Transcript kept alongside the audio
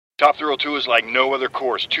Top Thrill 2 is like no other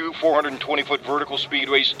course. 2 420-foot vertical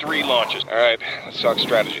speedways, 3 launches. All right, let's talk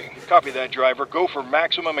strategy. Copy that, driver. Go for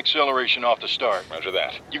maximum acceleration off the start. Roger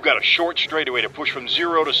that. You've got a short straightaway to push from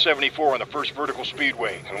 0 to 74 on the first vertical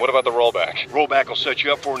speedway. And what about the rollback? Rollback will set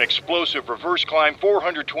you up for an explosive reverse climb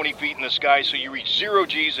 420 feet in the sky so you reach 0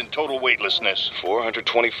 G's in total weightlessness.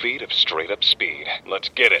 420 feet of straight-up speed. Let's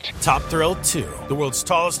get it. Top Thrill 2, the world's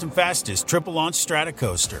tallest and fastest triple-launch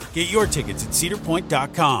stratocoaster. Get your tickets at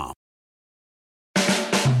cedarpoint.com.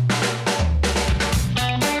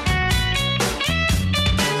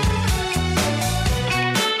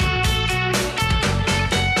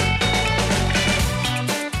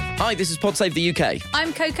 Hi, this is Pod Save the UK.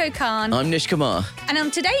 I'm Coco Khan. I'm Nish Kumar. And on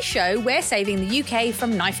today's show, we're saving the UK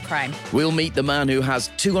from knife crime. We'll meet the man who has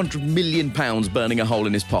 £200 million burning a hole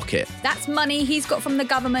in his pocket. That's money he's got from the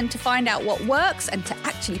government to find out what works and to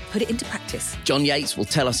actually put it into practice. John Yates will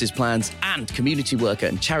tell us his plans, and community worker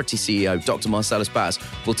and charity CEO Dr. Marcellus Baz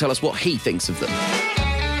will tell us what he thinks of them.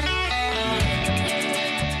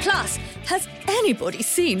 Plus, has anybody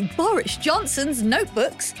seen Boris Johnson's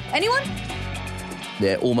notebooks? Anyone?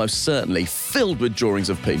 They're almost certainly filled with drawings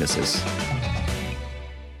of penises.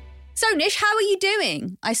 So, Nish, how are you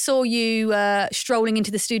doing? I saw you strolling into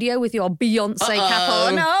the studio with your Beyonce cap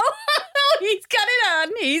on. Oh, he's got it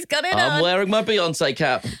on. He's got it on. I'm wearing my Beyonce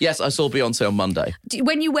cap. Yes, I saw Beyonce on Monday.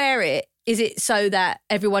 When you wear it, is it so that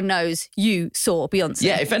everyone knows you saw Beyonce?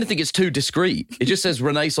 Yeah, if anything, it's too discreet. It just says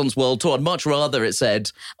Renaissance World Tour. I'd much rather it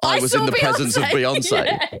said I was in the presence of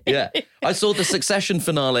Beyonce. Yeah. I saw the Succession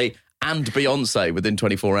finale and Beyonce within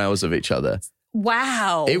 24 hours of each other.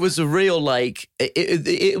 Wow. It was a real,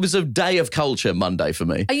 it was a day of culture Monday for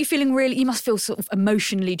me. Are you feeling you must feel sort of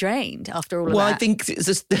emotionally drained after all of that. Well, I think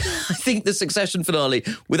the Succession finale,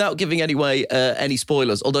 without giving away any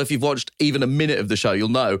spoilers, although if you've watched even a minute of the show, you'll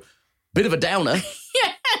know, bit of a downer.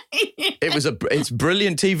 It's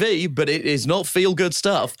brilliant TV, but it is not feel-good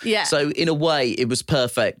stuff. Yeah. So in a way, it was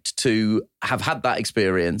perfect to have had that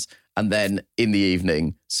experience and then in the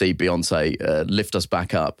evening see Beyonce lift us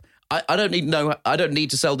back up. I don't need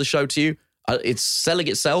to sell the show to you. It's selling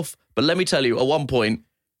itself. But let me tell you, at one point,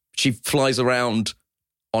 she flies around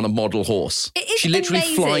on a model horse. She literally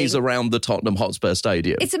flies around the Tottenham Hotspur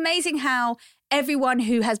Stadium. It's amazing how everyone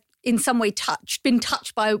who has in some way been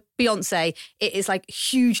touched by Beyonce, it is like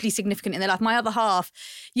hugely significant in their life. My other half,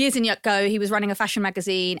 years ago, he was running a fashion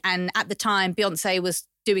magazine, and at the time, Beyonce was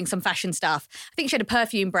doing some fashion stuff. I think she had a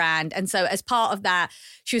perfume brand. And so as part of that,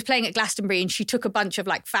 she was playing at Glastonbury, and she took a bunch of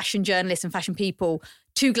like fashion journalists and fashion people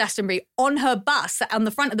to Glastonbury. On her bus, on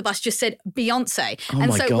the front of the bus, just said Beyonce. Oh,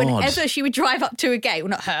 and my so God. whenever she would drive up to a gate, well,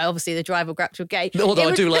 not her, obviously the driver would go up to a gate. Although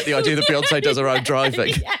I do like the idea that Beyonce does her own driving.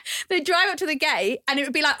 Yeah, they'd drive up to the gate and it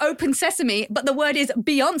would be like open sesame, but the word is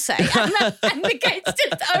Beyonce. And the gate's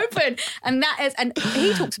just open. And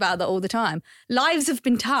he talks about that all the time. Lives have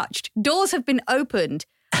been touched. Doors have been opened.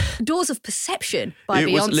 Doors of perception by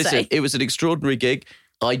Beyonce. It was an extraordinary gig.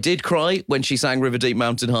 I did cry when she sang River Deep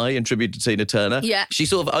Mountain High in tribute to Tina Turner. Yeah. She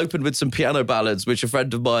sort of opened with some piano ballads, which a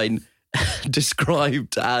friend of mine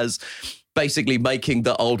described as basically making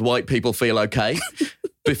the old white people feel okay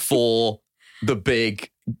before the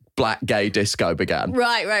big black gay disco began.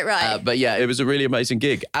 Right. But yeah, it was a really amazing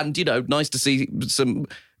gig. And, nice to see some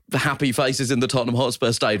happy faces in the Tottenham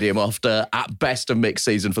Hotspur Stadium after, at best, a mixed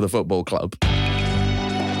season for the football club.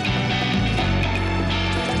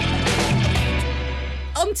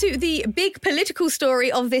 On to the big political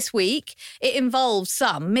story of this week. It involves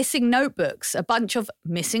some missing notebooks, a bunch of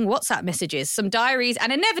missing WhatsApp messages, some diaries,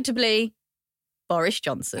 and inevitably Boris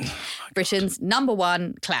Johnson, Britain's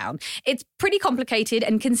 #1 clown. It's pretty complicated,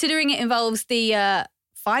 and considering it involves the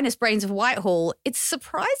finest brains of Whitehall, it's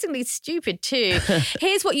surprisingly stupid too.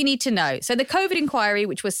 Here's what you need to know. So the COVID inquiry,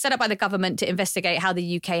 which was set up by the government to investigate how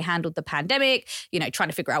the UK handled the pandemic, trying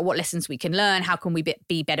to figure out what lessons we can learn, how can we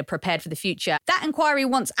be better prepared for the future. That inquiry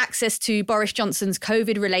wants access to Boris Johnson's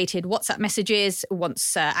COVID-related WhatsApp messages,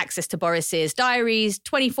 wants access to Boris's diaries,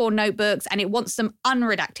 24 notebooks, and it wants them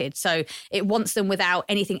unredacted. So it wants them without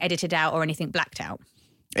anything edited out or anything blacked out.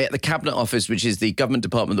 The Cabinet Office, which is the government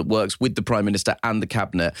department that works with the Prime Minister and the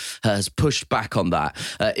Cabinet, has pushed back on that.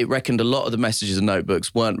 It reckoned a lot of the messages and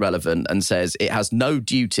notebooks weren't relevant and says it has no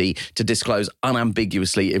duty to disclose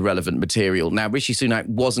unambiguously irrelevant material. Now, Rishi Sunak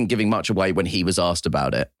wasn't giving much away when he was asked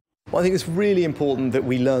about it. Well, I think it's really important that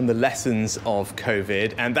we learn the lessons of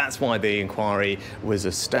COVID, and that's why the inquiry was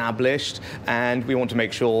established. And we want to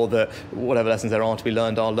make sure that whatever lessons there are to be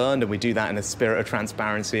learned are learned, and we do that in a spirit of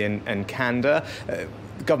transparency and candour.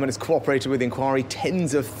 The government has cooperated with the inquiry.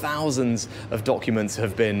 Tens of thousands of documents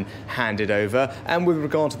have been handed over. And with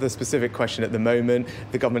regard to the specific question at the moment,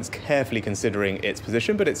 the government's carefully considering its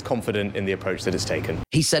position, but it's confident in the approach that it's taken.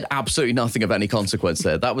 He said absolutely nothing of any consequence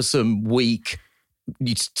there. That was some weak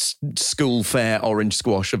school fair orange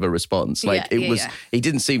squash of a response. He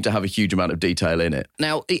didn't seem to have a huge amount of detail in it.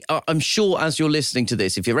 Now, I'm sure as you're listening to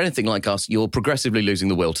this, if you're anything like us, you're progressively losing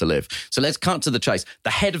the will to live. So let's cut to the chase.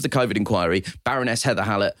 The head of the COVID inquiry, Baroness Heather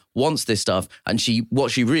Hallett, wants this stuff, and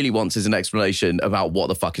what she really wants is an explanation about what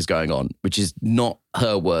the fuck is going on, which is not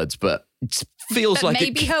her words, but it feels like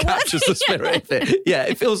it captures the spirit of it. Yeah,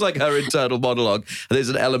 it feels like her internal monologue. There's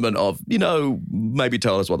an element of, maybe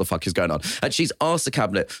tell us what the fuck is going on. And she's asked the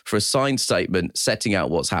cabinet for a signed statement setting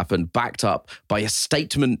out what's happened, backed up by a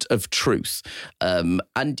statement of truth.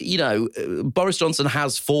 Boris Johnson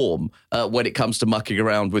has form when it comes to mucking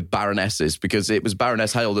around with baronesses, because it was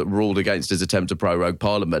Baroness Hale that ruled against his attempt to prorogue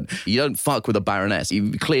Parliament. You don't fuck with a baroness.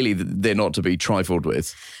 Clearly, they're not to be trifled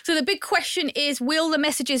with. So the big question is, will the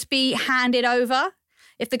messages be handed over?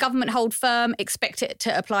 If the government hold firm, expect it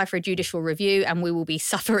to apply for a judicial review, and we will be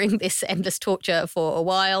suffering this endless torture for a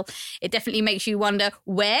while. It definitely makes you wonder,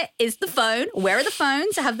 where is the phone? Where are the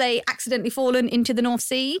phones? Have they accidentally fallen into the North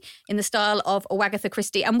Sea in the style of Agatha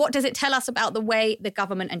Christie? And what does it tell us about the way the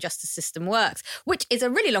government and justice system works? Which is a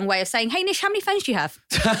really long way of saying, hey, Nish, how many phones do you have?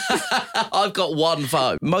 I've got one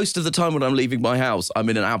phone. Most of the time when I'm leaving my house, I'm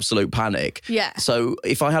in an absolute panic. Yeah. So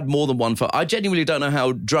if I had more than one phone, I genuinely don't know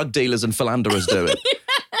how drug dealers and philanderers do it.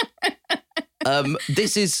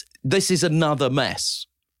 This is another mess,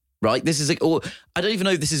 right? I don't even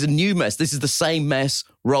know if this is a new mess. This is the same mess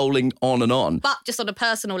rolling on and on. But just on a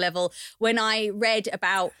personal level, when I read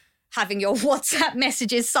about having your WhatsApp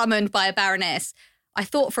messages summoned by a baroness, I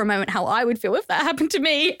thought for a moment how I would feel if that happened to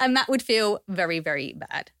me, and that would feel very, very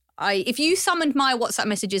bad. If you summoned my WhatsApp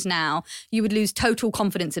messages now, you would lose total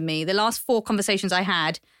confidence in me. The last 4 conversations I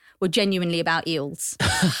had were genuinely about eels.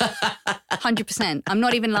 100%. I'm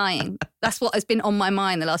not even lying. That's what has been on my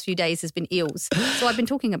mind the last few days, has been eels. So I've been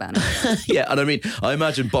talking about it. Yeah, and I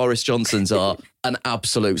imagine Boris Johnson's are an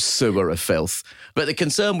absolute sewer of filth. But the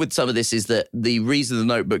concern with some of this is that the reason the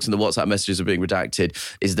notebooks and the WhatsApp messages are being redacted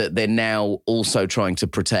is that they're now also trying to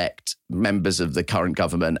protect members of the current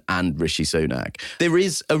government and Rishi Sunak. There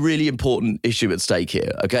is a really important issue at stake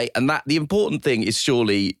here, okay? And that the important thing is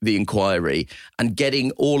surely the inquiry and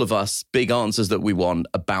getting all of us big answers that we want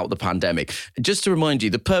about the pandemic. Just to remind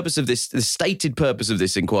you, the stated purpose of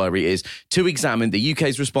this inquiry is to examine the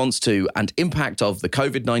UK's response to and impact of the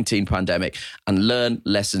COVID-19 pandemic and learn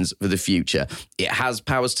lessons for the future. It has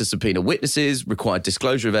powers to subpoena witnesses, require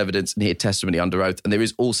disclosure of evidence, and hear testimony under oath. And there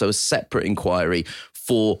is also a separate inquiry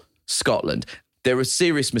for Scotland. There are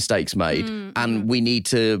serious mistakes made, and we need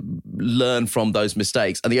to learn from those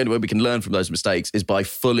mistakes. And the only way we can learn from those mistakes is by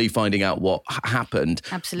fully finding out what happened.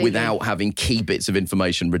 Absolutely. Without having key bits of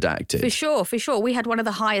information redacted. For sure. We had one of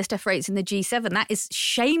the highest death rates in the G7. That is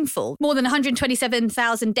shameful. More than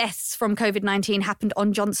 127,000 deaths from COVID-19 happened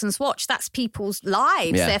on Johnson's watch. That's people's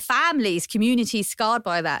lives, their families, communities scarred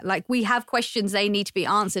by that. Like, we have questions, they need to be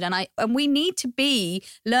answered. And we need to be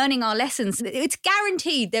learning our lessons. It's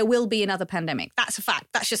guaranteed there will be another pandemic. That's a fact.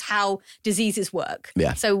 That's just how diseases work.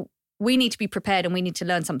 Yeah. So we need to be prepared, and we need to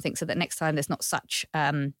learn something so that next time there's not such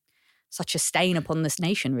a stain upon this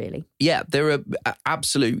nation, really. Yeah, there are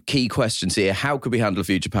absolute key questions here. How could we handle a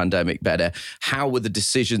future pandemic better? How were the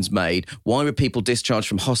decisions made? Why were people discharged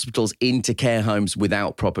from hospitals into care homes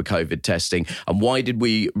without proper COVID testing? And why did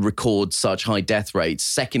we record such high death rates,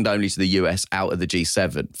 second only to the US out of the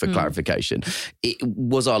G7, for clarification?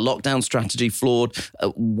 Was our lockdown strategy flawed?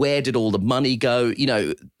 Where did all the money go?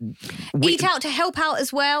 Eat Out to Help Out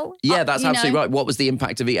as well. Yeah, that's absolutely right. What was the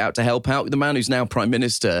impact of Eat Out to Help Out? The man who's now Prime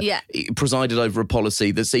Minister presided over a policy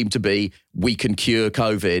that seemed to be, we can cure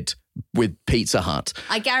COVID with Pizza Hut.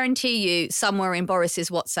 I guarantee you, somewhere in Boris's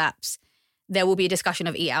WhatsApps, there will be a discussion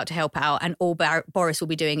of Eat Out to Help Out, and all Boris will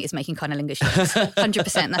be doing is making cunnilingus jokes.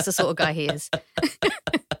 100%. That's the sort of guy he is.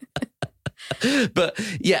 But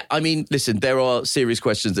yeah, listen, there are serious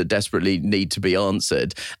questions that desperately need to be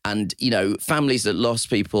answered. And, families that lost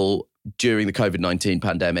people during the COVID-19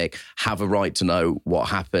 pandemic have a right to know what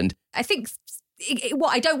happened. I think what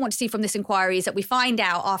I don't want to see from this inquiry is that we find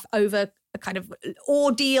out over a kind of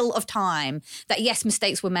ordeal of time that, yes,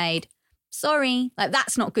 mistakes were made. Sorry,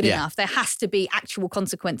 that's not good enough. There has to be actual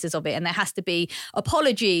consequences of it, and there has to be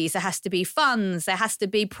apologies, there has to be funds, there has to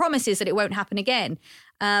be promises that it won't happen again.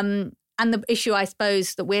 And the issue, I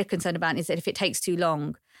suppose, that we're concerned about is that if it takes too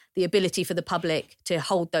long, the ability for the public to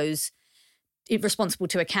hold those responsible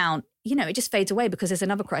to account, it just fades away because there's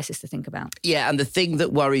another crisis to think about. Yeah, and the thing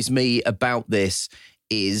that worries me about this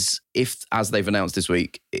is if, as they've announced this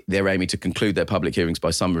week, they're aiming to conclude their public hearings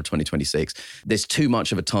by summer of 2026, there's too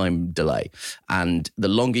much of a time delay. And the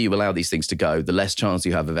longer you allow these things to go, the less chance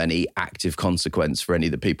you have of any active consequence for any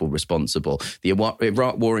of the people responsible. The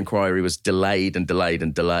Iraq War inquiry was delayed and delayed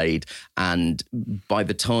and delayed. And by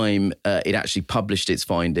the time it actually published its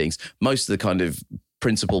findings, most of the kind of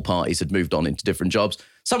principal parties had moved on into different jobs.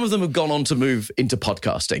 Some of them have gone on to move into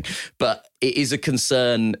podcasting. But it is a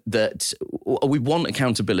concern that we want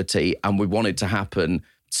accountability and we want it to happen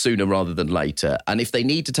sooner rather than later. And if they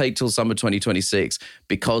need to take till summer 2026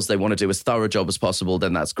 because they want to do as thorough a job as possible,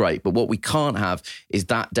 then that's great. But what we can't have is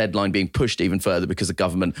that deadline being pushed even further because the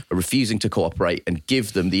government are refusing to cooperate and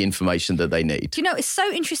give them the information that they need. It's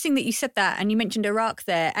so interesting that you said that and you mentioned Iraq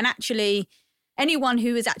there. And actually, anyone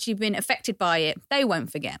who has actually been affected by it, they won't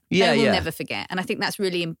forget. They will never forget. And I think that's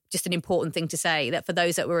really just an important thing to say, that for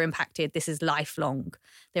those that were impacted, this is lifelong.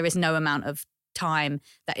 There is no amount of time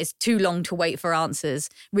that is too long to wait for answers.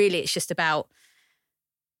 Really, it's just about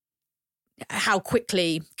how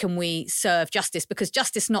quickly can we serve justice, because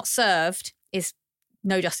justice not served is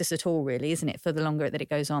no justice at all, really, isn't it, for the longer that it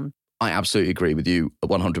goes on. I absolutely agree with you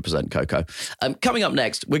 100%, Coco. Coming up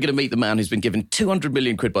next, we're going to meet the man who's been given 200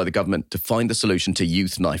 million quid by the government to find the solution to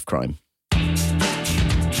youth knife crime.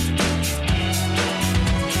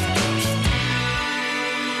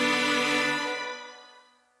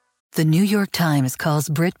 The New York Times calls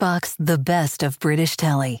BritBox the best of British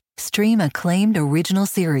telly. Stream acclaimed original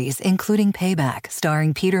series including Payback,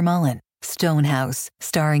 starring Peter Mullen, Stonehouse,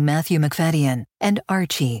 starring Matthew McFadden, and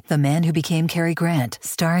Archie, the Man Who Became Cary Grant,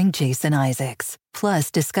 starring Jason Isaacs.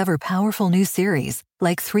 Plus, discover powerful new series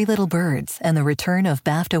like Three Little Birds and the return of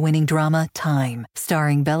BAFTA-winning drama Time,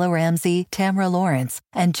 starring Bella Ramsey, Tamra Lawrence,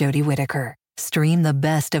 and Jodie Whittaker. Stream the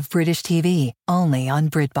best of British TV only on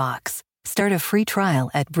BritBox. Start a free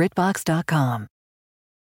trial at BritBox.com.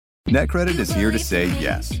 NetCredit is here to say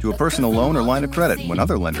yes to a personal loan or line of credit when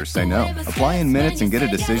other lenders say no. Apply in minutes and get a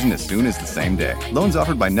decision as soon as the same day. Loans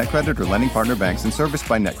offered by NetCredit or lending partner banks and serviced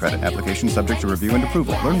by NetCredit. Application subject to review and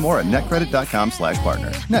approval. Learn more at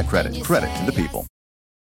netcredit.com/partners. NetCredit. Credit to the people.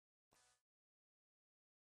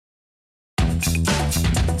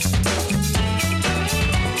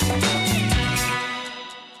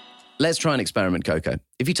 Let's try an experiment, Coco.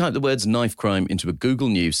 If you type the words knife crime into a Google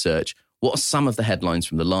News search, what are some of the headlines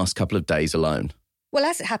from the last couple of days alone? Well,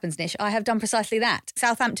 as it happens, Nish, I have done precisely that.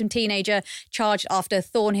 Southampton teenager charged after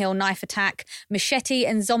Thornhill knife attack. Machete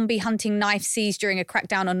and zombie hunting knife seized during a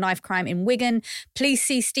crackdown on knife crime in Wigan. Police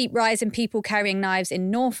see steep rise in people carrying knives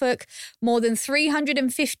in Norfolk. More than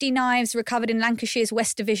 350 knives recovered in Lancashire's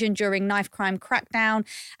West Division during knife crime crackdown.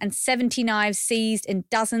 And 70 knives seized and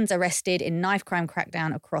dozens arrested in knife crime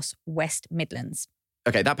crackdown across West Midlands.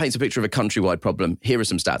 Okay, that paints a picture of a countrywide problem. Here are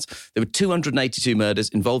some stats. There were 282 murders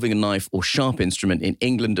involving a knife or sharp instrument in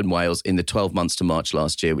England and Wales in the 12 months to March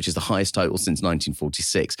last year, which is the highest total since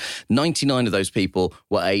 1946. 99 of those people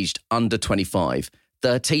were aged under 25.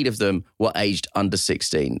 13 of them were aged under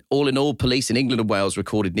 16. All in all, police in England and Wales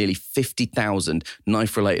recorded nearly 50,000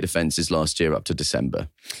 knife-related offences last year up to December.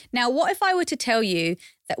 Now, what if I were to tell you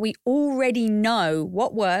that we already know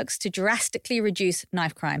what works to drastically reduce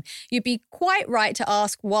knife crime? You'd be quite right to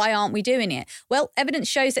ask, why aren't we doing it? Well, evidence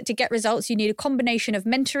shows that to get results, you need a combination of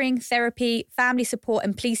mentoring, therapy, family support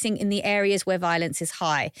and policing in the areas where violence is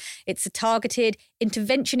high. It's a targeted,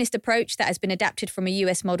 interventionist approach that has been adapted from a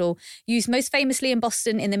US model, used most famously in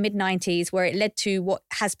Boston in the mid-90s, where it led to what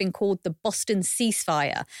has been called the Boston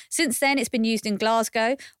ceasefire. Since then, it's been used in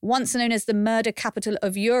Glasgow, once known as the murder capital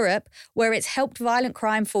of Europe, where it's helped violent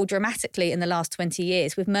crime fall dramatically in the last 20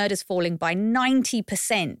 years, with murders falling by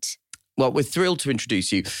 90%. Well, we're thrilled to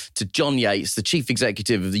introduce you to John Yates, the Chief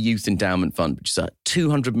Executive of the Youth Endowment Fund, which is a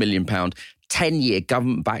 £200 million 10-year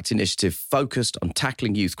government-backed initiative focused on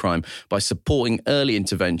tackling youth crime by supporting early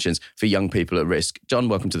interventions for young people at risk. John,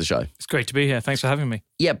 welcome to the show. It's great to be here. Thanks for having me.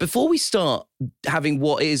 Yeah, before we start having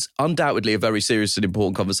what is undoubtedly a very serious and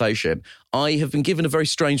important conversation, I have been given a very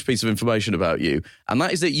strange piece of information about you, and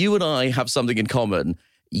that is that you and I have something in common.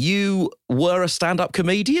 You were a stand-up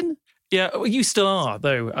comedian? Yeah, well, you still are,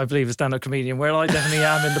 though, I believe, a stand-up comedian, where I definitely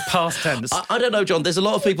am in the past tense. I don't know, John. There's a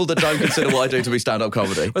lot of people that don't consider what I do to be stand-up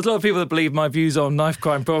comedy. There's a lot of people that believe my views on knife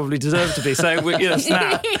crime probably deserve to be. So,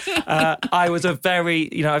 snap. I was a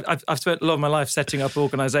very, I've spent a lot of my life setting up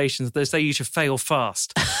organisations that say you should fail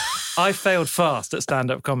fast. I failed fast at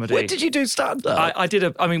stand-up comedy. When did you do stand-up? I did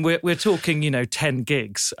we're talking, 10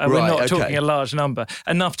 gigs. We're Right, not okay. talking a large number.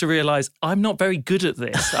 Enough to realise I'm not very good at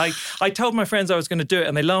this. I told my friends I was going to do it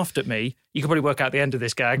and they laughed at me. You can probably work out the end of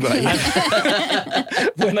this gag. Right.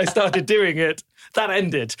 When I started doing it, that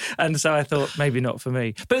ended. And so I thought, maybe not for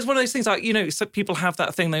me. But it's one of those things like, so people have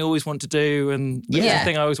that thing they always want to do, and it's the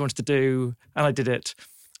thing I always wanted to do, and I did it.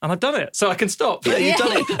 And I've done it, so I can stop. Yeah, you've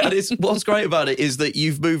done it. And what's great about it is that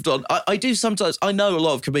you've moved on. I do sometimes, I know a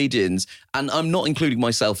lot of comedians, and I'm not including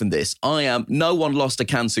myself in this. No one lost a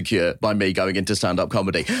cancer cure by me going into stand-up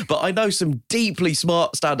comedy. But I know some deeply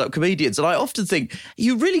smart stand-up comedians, and I often think,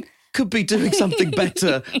 you really could be doing something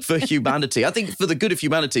better for humanity. I think for the good of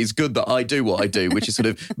humanity, it's good that I do what I do, which is sort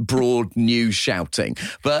of broad news shouting.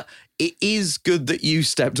 But it is good that you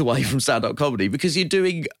stepped away from stand-up comedy because you're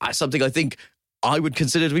doing something I think I would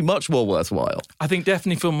consider to be much more worthwhile. I think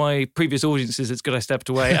definitely for my previous audiences, it's good I stepped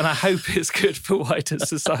away, and I hope it's good for wider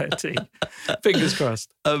society. Fingers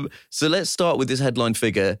crossed. So let's start with this headline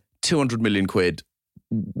figure, 200 million quid.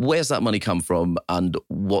 Where's that money come from, and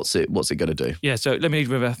what's it going to do? Yeah, so let me lead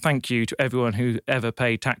with a thank you to everyone who ever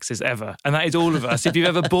paid taxes ever. And that is all of us. If you've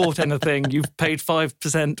ever bought anything, you've paid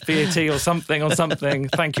 5% VAT or something on something.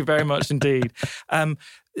 Thank you very much indeed.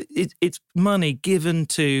 It's money given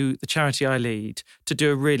to the charity I lead to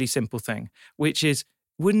do a really simple thing, which is,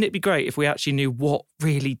 wouldn't it be great if we actually knew what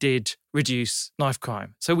really did reduce knife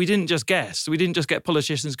crime? So we didn't just guess. We didn't just get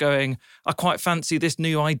politicians going, I quite fancy this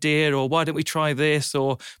new idea, or why don't we try this,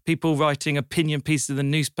 or people writing opinion pieces in the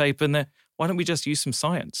newspaper, and why don't we just use some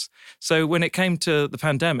science? So when it came to the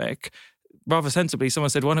pandemic, rather sensibly, someone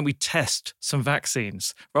said, why don't we test some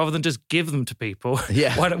vaccines rather than just give them to people?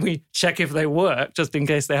 Yeah. Why don't we check if they work just in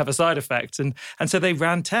case they have a side effect? And so they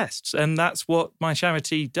ran tests, and that's what my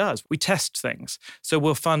charity does. We test things. So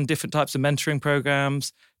we'll fund different types of mentoring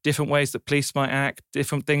programs, different ways that police might act,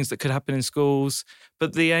 different things that could happen in schools.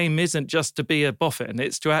 But the aim isn't just to be a boffin.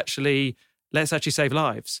 It's to let's actually save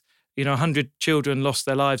lives. 100 children lost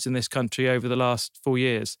their lives in this country over the last 4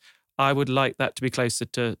 years. I would like that to be closer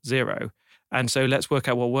to 0. And so let's work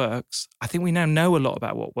out what works. I think we now know a lot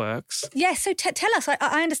about what works. Yeah, so tell us.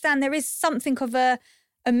 I understand there is something of a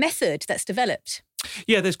method that's developed.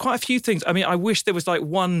 Yeah, there's quite a few things. I mean, I wish there was like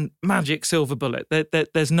one magic silver bullet.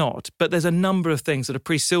 There's not, but there's a number of things that are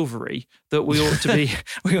pretty silvery that we ought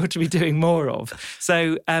to be doing more of.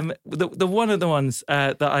 So the one of the ones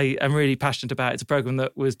that I am really passionate about is a program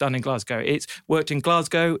that was done in Glasgow. It's worked in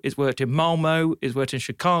Glasgow, it's worked in Malmo, it's worked in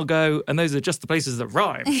Chicago, and those are just the places that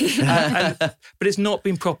rhyme. But it's not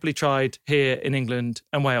been properly tried here in England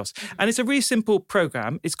and Wales. And it's a really simple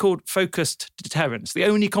program. It's called Focused Deterrence. The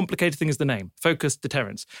only complicated thing is the name, Focused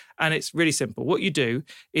Deterrence. And it's really simple. What you do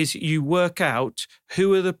is you work out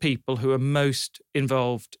who are the people who are most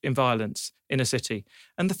involved in violence in a city.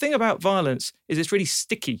 And the thing about violence is it's really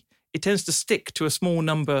sticky. It tends to stick to a small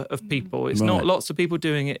number of people. It's not lots of people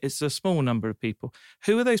doing it. It's a small number of people.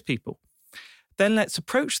 Who are those people? Then let's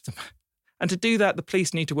approach them. And to do that, the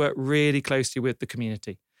police need to work really closely with the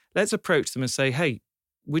community. Let's approach them and say, hey,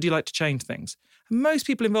 would you like to change things? And most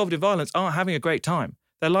people involved in violence aren't having a great time.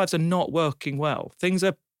 Their lives are not working well. Things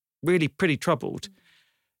are really pretty troubled.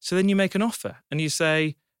 So then you make an offer and you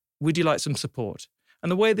say, would you like some support?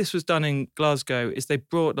 And the way this was done in Glasgow is they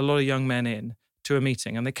brought a lot of young men in to a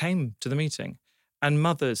meeting, and they came to the meeting, and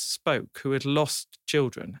mothers spoke who had lost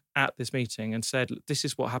children at this meeting and said, this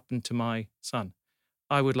is what happened to my son.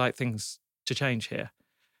 I would like things to change here.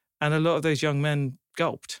 And a lot of those young men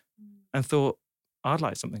gulped and thought, I'd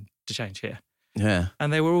like something to change here. Yeah.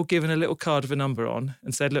 And they were all given a little card with a number on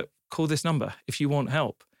and said, look, call this number if you want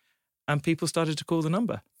help. And people started to call the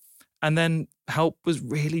number. And then help was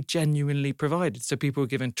really genuinely provided. So people were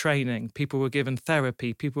given training, people were given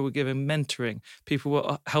therapy, people were given mentoring, people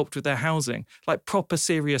were helped with their housing, like proper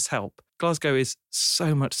serious help. Glasgow is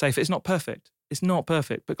so much safer. It's not perfect. It's not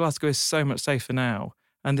perfect, but Glasgow is so much safer now.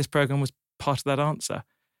 And this programme was part of that answer.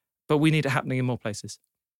 But we need it happening in more places.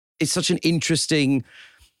 It's such an interesting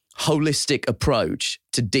holistic approach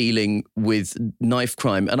to dealing with knife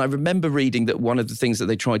crime. And I remember reading that one of the things that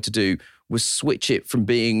they tried to do was switch it from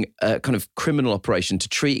being a kind of criminal operation to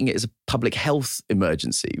treating it as a public health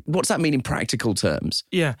emergency. What does that mean in practical terms?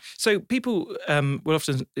 Yeah. So people will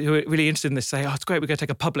often, who are really interested in this, say, oh, it's great, we're going to take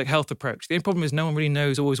a public health approach. The only problem is no one really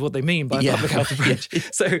knows always what they mean by public health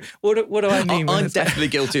approach. So what do I mean? I'm definitely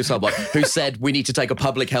guilty of someone who said we need to take a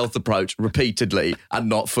public health approach repeatedly and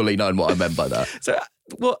not fully known what I meant by that. So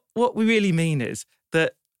what we really mean is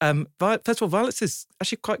that, first of all, violence is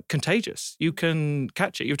actually quite contagious. You can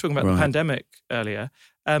catch it. You were talking about the pandemic earlier.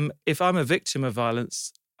 If I'm a victim of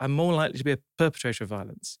violence, are more likely to be a perpetrator of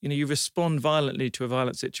violence. You respond violently to a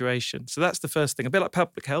violent situation. So that's the first thing. A bit like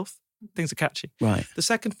public health, things are catchy. Right. The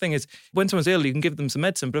second thing is when someone's ill, you can give them some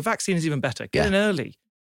medicine, but a vaccine is even better. Get in early.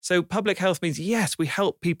 So public health means, yes, we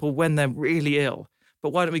help people when they're really ill, but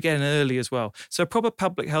why don't we get in early as well? So a proper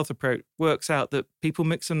public health approach works out that people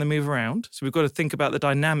mix and they move around. So we've got to think about the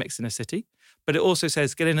dynamics in a city, but it also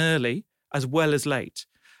says get in early as well as late.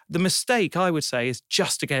 The mistake, I would say, is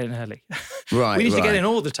just to get in early. Right. We need to get in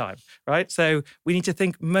all the time, right? So we need to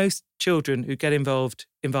think most children who get involved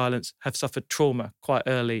in violence have suffered trauma quite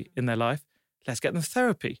early in their life. Let's get them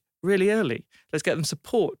therapy really early. Let's get them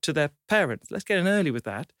support to their parents. Let's get in early with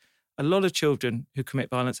that. A lot of children who commit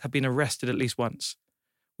violence have been arrested at least once.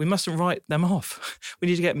 We mustn't write them off. We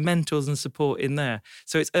need to get mentors and support in there.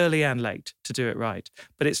 So it's early and late to do it right.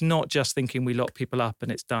 But it's not just thinking we lock people up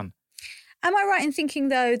and it's done. Am I right in thinking,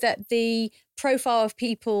 though, that the profile of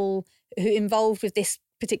people who are involved with this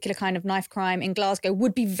particular kind of knife crime in Glasgow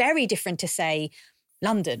would be very different to, say,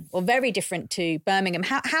 London or very different to Birmingham?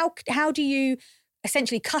 How do you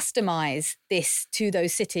essentially customise this to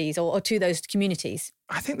those cities or to those communities?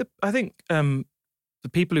 I think the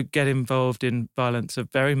people who get involved in violence are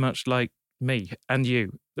very much like me and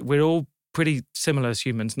you. We're all pretty similar as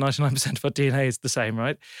humans. 99% of our DNA is the same,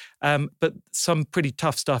 right? But some pretty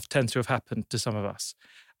tough stuff tends to have happened to some of us.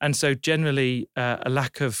 And so generally a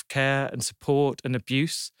lack of care and support and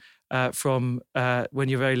abuse from when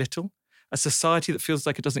you're very little, a society that feels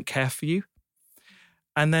like it doesn't care for you.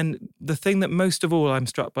 And then the thing that most of all I'm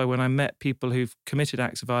struck by when I met people who've committed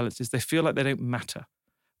acts of violence is they feel like they don't matter.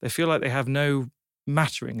 They feel like they have no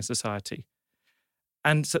mattering in society.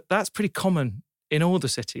 And so that's pretty common in all the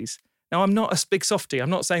cities. Now, I'm not a big softie. I'm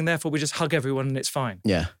not saying, therefore, we just hug everyone and it's fine.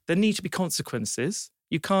 Yeah. There need to be consequences.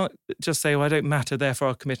 You can't just say, I don't matter, therefore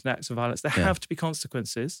I'll commit an act of violence. There have to be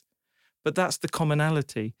consequences. But that's the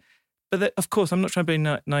commonality. But of course, I'm not trying to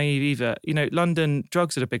be naive either. London,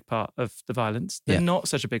 drugs are a big part of the violence. They're not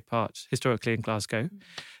such a big part historically in Glasgow.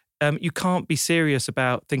 You can't be serious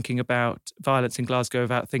about thinking about violence in Glasgow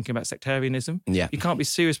without thinking about sectarianism. Yeah. You can't be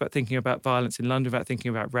serious about thinking about violence in London without thinking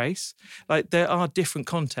about race. Like, there are different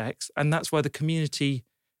contexts, and that's why the community,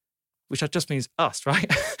 which just means us, right?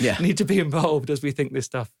 Need to be involved as we think this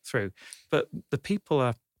stuff through. But the people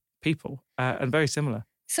are people and very similar.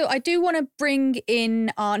 So I do want to bring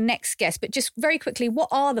in our next guest, but just very quickly, what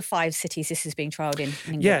are the 5 cities this is being trialled in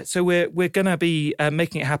England? Yeah, so we're going to be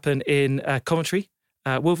making it happen in Coventry,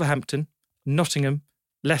 Wolverhampton, Nottingham,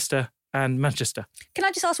 Leicester and Manchester. Can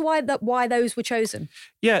I just ask why those were chosen?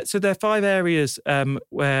 Yeah, so there are 5 areas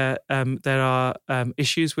where there are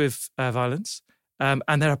issues with violence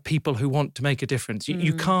and there are people who want to make a difference.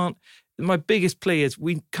 You can't... My biggest plea is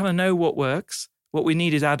we kind of know what works. What we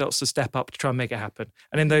need is adults to step up to try and make it happen.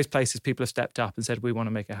 And in those places, people have stepped up and said, we want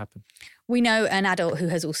to make it happen. We know an adult who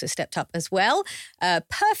has also stepped up as well.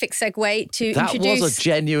 Perfect segue to introduce... That was a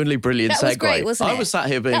genuinely brilliant segue. That was great, wasn't it? I was sat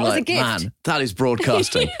here being like, man, that is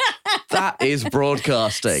broadcasting. That is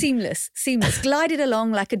broadcasting. Seamless. Glided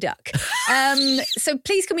along like a duck. So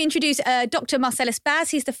please can we introduce Dr. Marcellus Baz.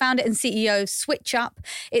 He's the founder and CEO of Switch Up.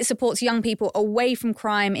 It supports young people away from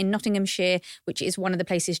crime in Nottinghamshire, which is one of the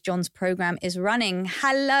places John's programme is running.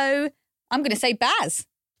 Hello. I'm going to say Baz.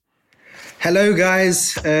 Hello,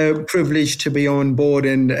 guys. Privileged to be on board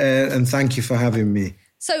and thank you for having me.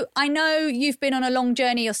 So I know you've been on a long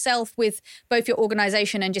journey yourself with both your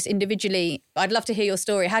organisation and just individually. I'd love to hear your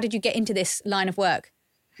story. How did you get into this line of work?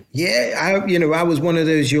 Yeah, I was one of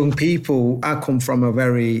those young people. I come from a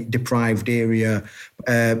very deprived area.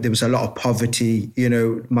 There was a lot of poverty.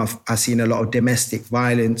 I seen a lot of domestic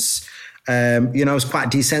violence. I was quite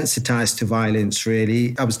desensitized to violence,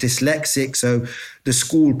 really. I was dyslexic, so the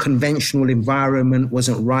school conventional environment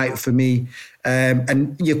wasn't right for me.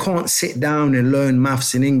 And you can't sit down and learn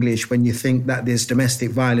maths and English when you think that there's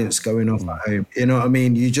domestic violence going on at home. You know what I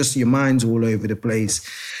mean? Your mind's all over the place.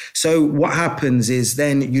 So what happens is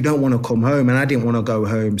then you don't want to come home, and I didn't want to go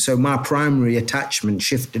home. So my primary attachment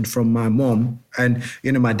shifted from my mom, and,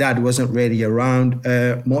 my dad wasn't really around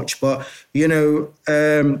much, but,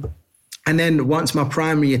 and then once my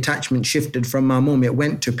primary attachment shifted from my mum, it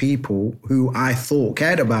went to people who I thought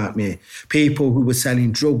cared about me. People who were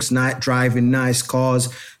selling drugs, driving nice cars,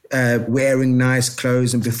 wearing nice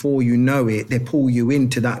clothes. And before you know it, they pull you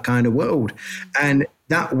into that kind of world. And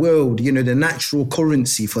that world, the natural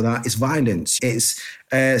currency for that is violence. It's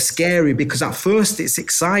scary because at first it's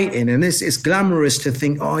exciting and it's glamorous to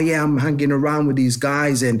think, oh yeah, I'm hanging around with these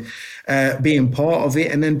guys and being part of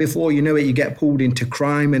it. And then before you know it, you get pulled into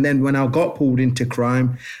crime. And then when I got pulled into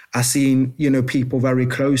crime, I seen, people very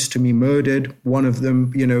close to me murdered. One of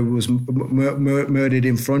them, was murdered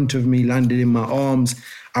in front of me, landed in my arms.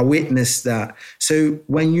 I witnessed that. So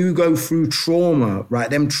when you go through trauma, right,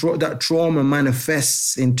 that trauma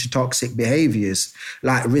manifests into toxic behaviors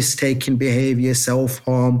like risk-taking behavior,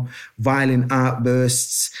 self-harm, violent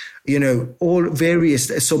outbursts, all various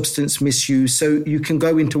substance misuse. So you can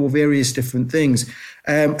go into all various different things.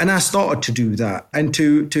 And I started to do that, and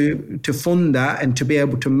to fund that and to be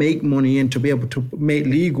able to make money and to be able to make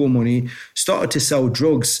legal money, started to sell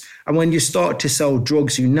drugs. And when you start to sell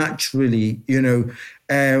drugs, you naturally,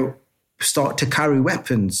 start to carry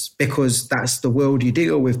weapons because that's the world you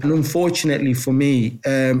deal with. And unfortunately for me,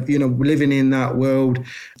 living in that world,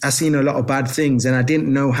 I've seen a lot of bad things and I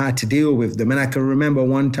didn't know how to deal with them. And I can remember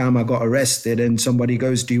one time I got arrested and somebody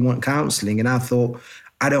goes, "Do you want counselling?" And I thought,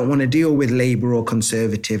 I don't want to deal with Labour or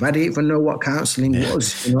Conservative. I didn't even know what counselling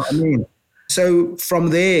was, you know what I mean? So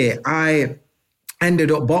from there, I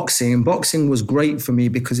ended up boxing, and boxing was great for me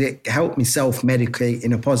because it helped me self-medicate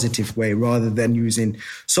in a positive way rather than using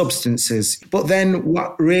substances. But then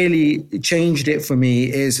what really changed it for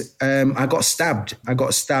me is I got stabbed. I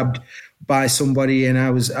got stabbed by somebody, and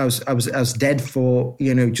I was dead for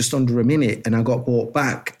just under a minute, and I got brought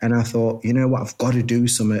back, and I thought, you know what, I've got to do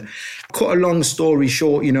something. Cut a long story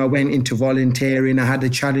short, I went into volunteering. I had the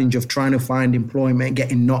challenge of trying to find employment,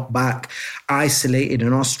 getting knocked back, isolated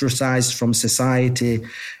and ostracized from society.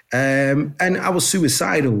 And I was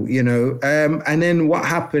suicidal, and then what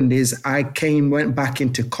happened is I went back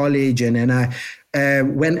into college, and then I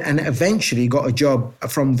went and eventually got a job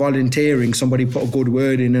from volunteering. Somebody put a good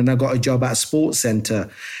word in, and I got a job at a sports centre.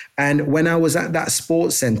 And when I was at that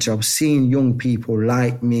sports centre, I was seeing young people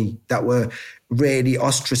like me that were really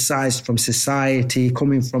ostracized from society,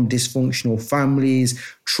 coming from dysfunctional families,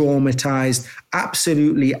 traumatized,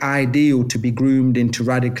 absolutely ideal to be groomed into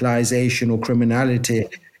radicalization or criminality.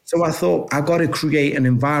 So I thought, I got to create an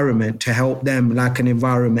environment to help them, like an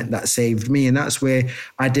environment that saved me. And that's where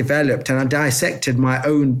I developed, and I dissected my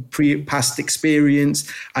own past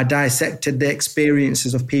experience. I dissected the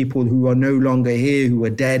experiences of people who are no longer here, who are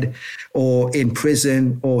dead or in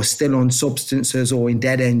prison or still on substances or in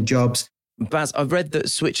dead-end jobs. Baz, I've read that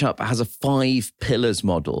Switch Up has a 5 pillars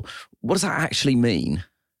model. What does that actually mean?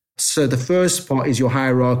 So the first part is your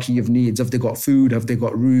hierarchy of needs. Have they got food? Have they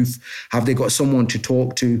got roof? Have they got someone to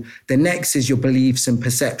talk to? The next is your beliefs and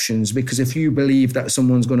perceptions, because if you believe that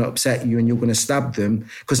someone's going to upset you and you're going to stab them,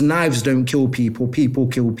 because knives don't kill people, people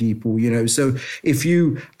kill people, So if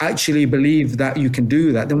you actually believe that you can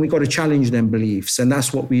do that, then we've got to challenge them beliefs. And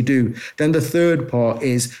that's what we do. Then the third part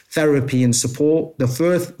is therapy and support. The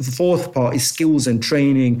fourth part is skills and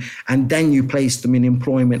training. And then you place them in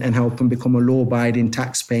employment and help them become a law-abiding,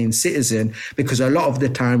 tax-paying citizen, because a lot of the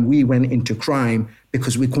time we went into crime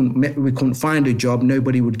because we couldn't find a job,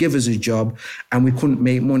 nobody would give us a job, and we couldn't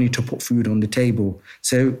make money to put food on the table.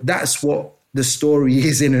 So that's what the story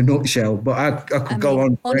is in a nutshell, but I could go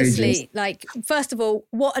on for honestly, ages. First of all,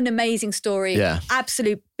 what an amazing story. Yeah.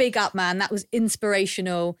 Absolute big up, man. That was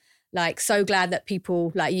inspirational. So glad that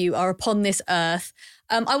people like you are upon this earth.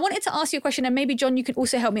 I wanted to ask you a question, and maybe, John, you could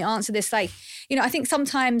also help me answer this. I think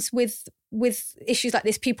sometimes with issues like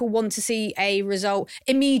this, people want to see a result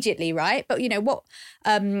immediately, right? But, what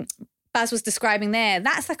Baz was describing there,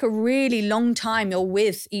 that's like a really long time you're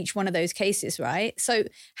with each one of those cases, right? So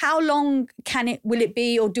how long will it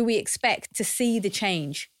be, or do we expect to see the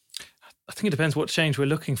change? I think it depends what change we're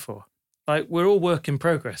looking for. We're all work in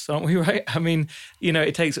progress, aren't we, right? I mean,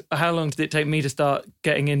 how long did it take me to start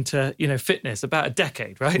getting into, fitness? About a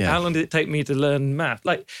decade, right? Yeah. How long did it take me to learn math?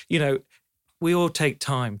 We all take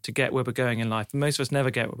time to get where we're going in life. And most of us never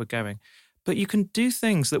get where we're going. But you can do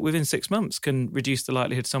things that within 6 months can reduce the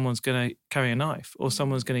likelihood someone's going to carry a knife or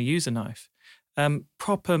someone's going to use a knife.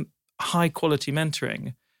 Proper high quality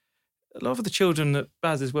mentoring. A lot of the children that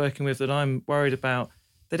Baz is working with that I'm worried about,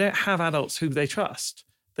 they don't have adults who they trust.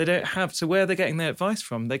 They don't have, so where are they getting their advice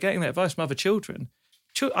from? They're getting their advice from other children.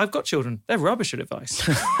 I've got children, they're rubbish at advice.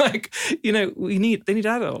 They need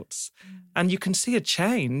adults. And you can see a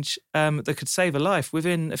change that could save a life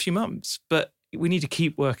within a few months. But we need to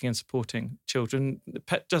keep working and supporting children,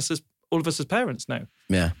 just as all of us as parents know.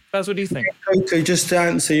 Yeah. Baz, what do you think? Okay, just to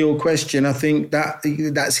answer your question, I think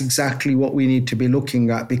that's exactly what we need to be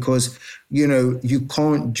looking at, because, you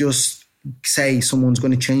can't just say someone's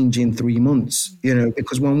going to change in 3 months,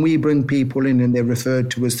 because when we bring people in and they're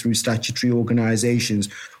referred to us through statutory organisations,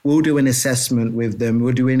 we'll do an assessment with them,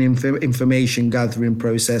 we'll do an information gathering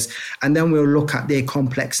process, and then we'll look at their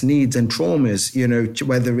complex needs and traumas,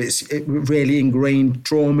 whether it's really ingrained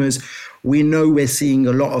traumas. We know we're seeing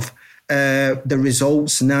a lot of the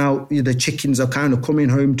results now, the chickens are kind of coming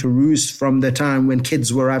home to roost from the time when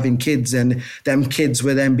kids were having kids, and them kids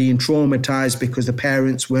were then being traumatized because the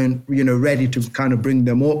parents weren't, ready to kind of bring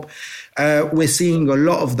them up. We're seeing a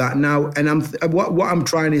lot of that now. And what I'm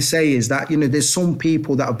trying to say is that, there's some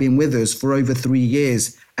people that have been with us for over 3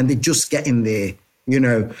 years and they're just getting there.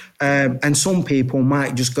 And some people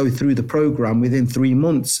might just go through the program within 3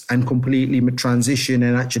 months and completely transition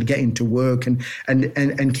and actually get into work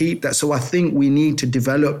and keep that. So I think we need to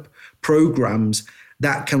develop programs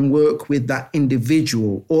that can work with that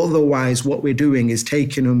individual. Otherwise, what we're doing is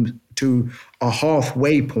taking them to a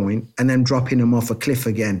halfway point and then dropping them off a cliff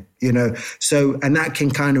again, So, and that can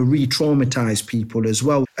kind of re-traumatize people as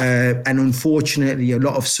well. And unfortunately, a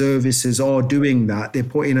lot of services are doing that. They're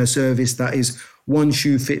putting a service that is one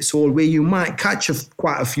shoe fits all, where you might catch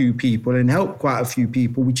quite a few people and help quite a few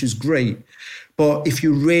people, which is great. But if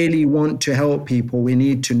you really want to help people, we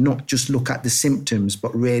need to not just look at the symptoms,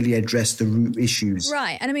 but really address the root issues.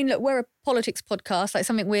 Right. And I mean, look, we're a politics podcast. Like,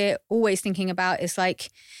 something we're always thinking about is like,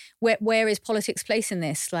 where is politics' place in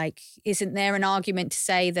this? Like, isn't there an argument to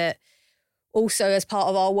say that also, as part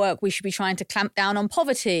of our work, we should be trying to clamp down on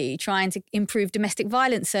poverty, trying to improve domestic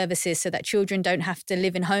violence services so that children don't have to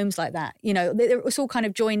live in homes like that? It's all kind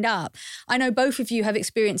of joined up. I know both of you have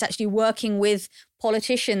experience actually working with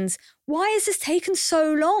politicians. Why has this taken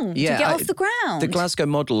so long to get off the ground? The Glasgow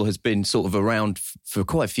model has been sort of around for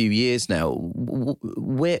quite a few years now.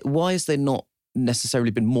 Why has there not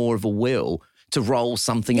necessarily been more of a will to roll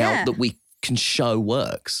something out that we can show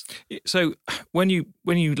works? So when you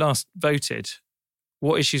last voted,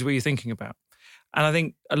 what issues were you thinking about? And I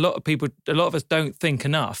think a lot of us don't think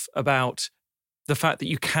enough about the fact that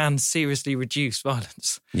you can seriously reduce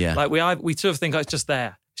violence. Yeah. Like we sort of think, it's just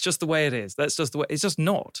there. It's just the way it is. That's just the way. It's just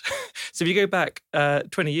not. So if you go back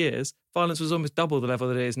 20 years, violence was almost double the level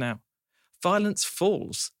that it is now. Violence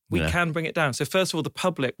falls. We can bring it down. So first of all, the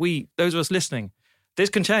public, those of us listening, this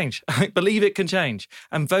can change. I believe it can change,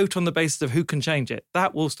 and vote on the basis of who can change it.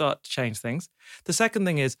 That will start to change things. The second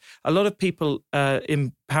thing is a lot of people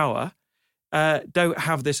in power don't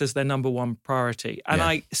have this as their number one priority. And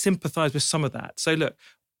I sympathise with some of that. So look,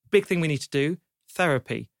 big thing we need to do,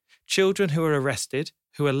 therapy. Children who are arrested,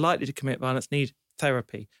 who are likely to commit violence, need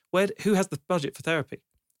therapy. Who has the budget for therapy?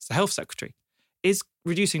 It's the health secretary. Is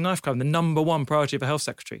reducing knife crime the number one priority of a health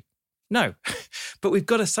secretary? No. But we've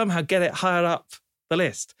got to somehow get it higher up the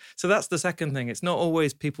list. So that's the second thing. It's not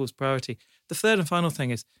always people's priority. The third and final thing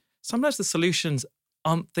is sometimes the solutions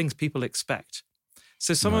aren't things people expect.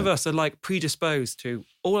 So some of us are like predisposed to,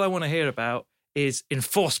 all I want to hear about is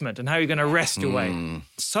enforcement and how you're going to arrest your way.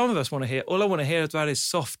 Some of us want to hear, all I want to hear about is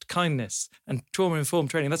soft kindness and trauma-informed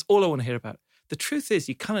training. That's all I want to hear about. The truth is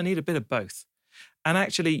you kind of need a bit of both. And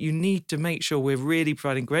actually you need to make sure we're really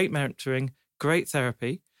providing great mentoring, great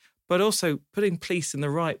therapy, but also putting police in the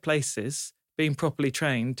right places, being properly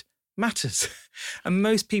trained, matters. And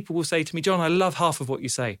most people will say to me, John, I love half of what you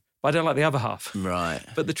say, but I don't like the other half. Right.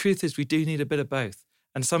 But the truth is we do need a bit of both.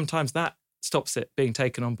 And sometimes that stops it being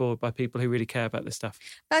taken on board by people who really care about this stuff.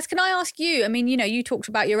 Baz, can I ask you, I mean, you talked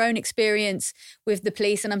about your own experience with the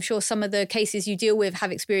police, and I'm sure some of the cases you deal with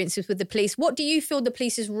have experiences with the police. What do you feel the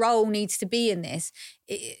police's role needs to be in this?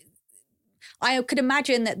 I could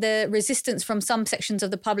imagine that the resistance from some sections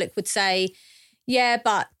of the public would say, yeah,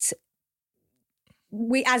 but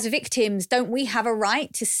we as victims, don't we have a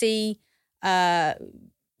right to see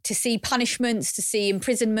punishments, to see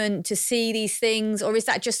imprisonment, to see these things? Or is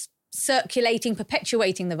that just circulating,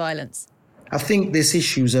 perpetuating the violence? I think this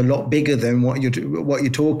issue is a lot bigger than what you're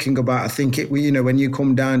talking about. I think when you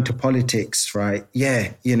come down to politics, right?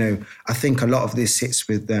 Yeah, I think a lot of this sits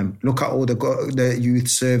with them. Look at all the youth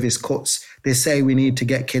service cuts. They say we need to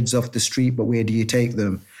get kids off the street, but where do you take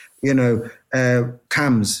them?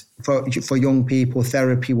 CAMS for young people,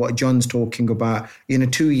 therapy, what John's talking about,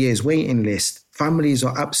 2 years waiting list. Families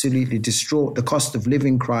are absolutely distraught. The cost of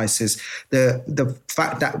living crisis, the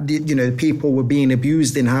fact that, people were being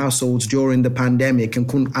abused in households during the pandemic and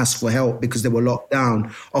couldn't ask for help because they were locked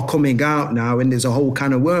down are coming out now, and there's a whole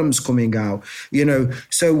can of worms coming out,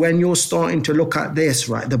 So when you're starting to look at this,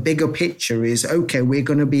 right, the bigger picture is, okay, we're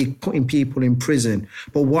going to be putting people in prison.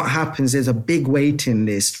 But what happens is a big waiting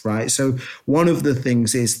list, right? So one of the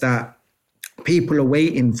things is that people are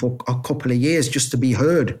waiting for a couple of years just to be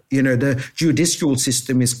heard. The judicial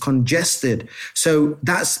system is congested. So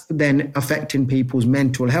that's then affecting people's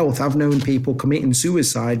mental health. I've known people committing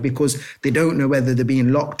suicide because they don't know whether they're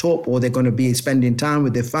being locked up or they're going to be spending time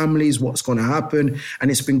with their families, what's going to happen.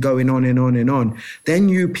 And it's been going on and on and on. Then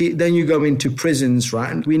you go into prisons,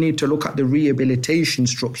 right? And we need to look at the rehabilitation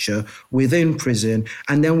structure within prison.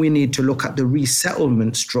 And then we need to look at the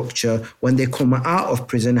resettlement structure when they come out of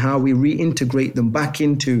prison, how we reintegrate them back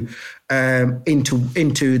into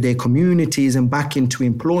their communities and back into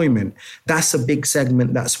employment. That's a big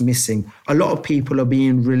segment that's missing. A lot of people are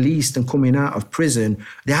being released and coming out of prison.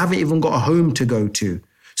 They haven't even got a home to go to.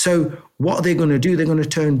 So what are they going to do? They're going to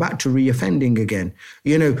turn back to reoffending again.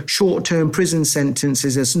 Short-term prison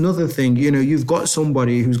sentences is another thing. You've got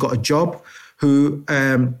somebody who's got a job, who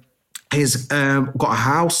has got a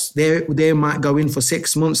house. They might go in for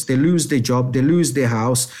 6 months. They lose their job. They lose their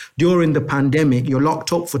house. During the pandemic, you're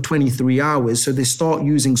locked up for 23 hours. So they start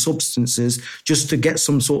using substances just to get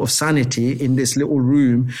some sort of sanity in this little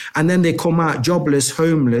room. And then they come out jobless,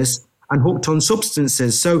 homeless, and hooked on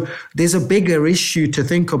substances. So there's a bigger issue to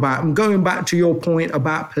think about. And going back to your point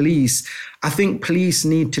about police, I think police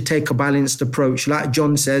need to take a balanced approach. Like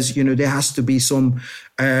John says, there has to be some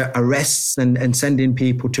arrests and sending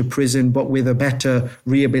people to prison, but with a better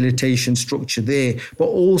rehabilitation structure there. But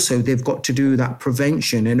also they've got to do that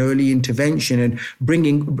prevention and early intervention and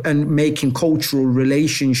bringing and making cultural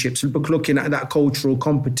relationships, looking at that cultural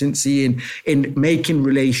competency in making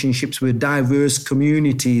relationships with diverse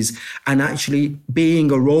communities and actually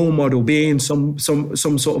being a role model, being some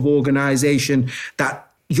sort of organization that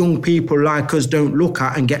young people like us don't look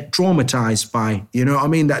at and get traumatized by,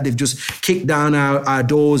 that they've just kicked down our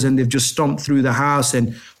doors and they've just stomped through the house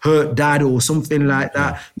and hurt dad or something like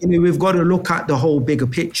that. We've got to look at the whole bigger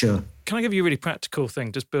picture. Can I give you a really practical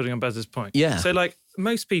thing, just building on Baz's point? Yeah. So,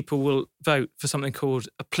 most people will vote for something called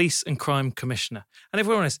a police and crime commissioner. And if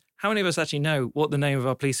we're honest, how many of us actually know what the name of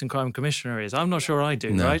our police and crime commissioner is? I'm not sure I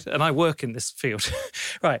do, right? And I work in this field.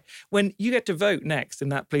 Right. When you get to vote next in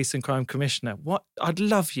that police and crime commissioner, I'd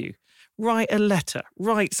love you. Write a letter,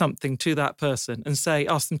 write something to that person and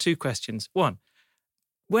ask them 2 questions. 1,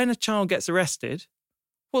 when a child gets arrested,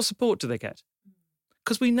 what support do they get?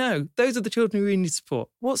 Because we know those are the children who really need support.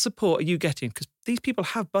 What support are you getting? Because these people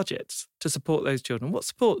have budgets to support those children. What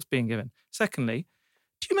support's being given? Secondly,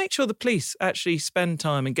 do you make sure the police actually spend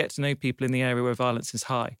time and get to know people in the area where violence is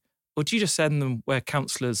high? Or do you just send them where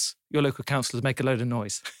your local councillors make a load of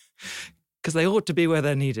noise? Because they ought to be where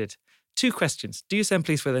they're needed. 2 questions. Do you send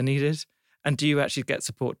police where they're needed? And do you actually get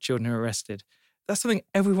support to children who are arrested? That's something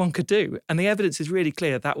everyone could do. And the evidence is really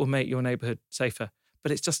clear that will make your neighbourhood safer.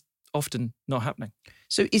 But it's just often not happening.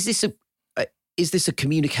 So is this a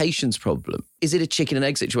communications problem? Is it a chicken and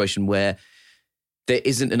egg situation where there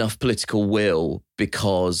isn't enough political will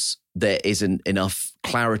because there isn't enough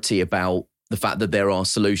clarity about the fact that there are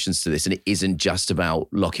solutions to this and it isn't just about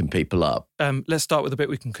locking people up? Let's start with the bit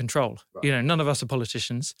we can control. Right. None of us are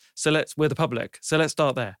politicians, so we're the public. So let's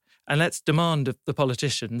start there. And let's demand of the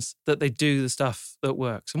politicians that they do the stuff that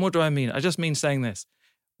works. And what do I mean? I just mean saying this.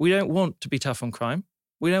 We don't want to be tough on crime.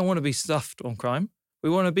 We don't want to be stuffed on crime. We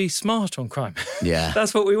want to be smart on crime. Yeah.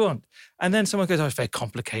 That's what we want. And then someone goes, it's very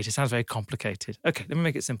complicated. It sounds very complicated. Okay, let me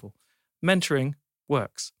make it simple. Mentoring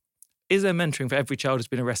works. Is there mentoring for every child who's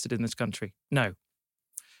been arrested in this country? No.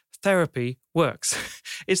 Therapy works.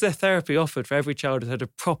 Is there therapy offered for every child who's had a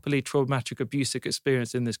properly traumatic, abusive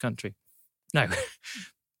experience in this country? No.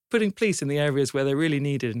 Putting police in the areas where they're really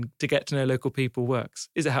needed and to get to know local people works.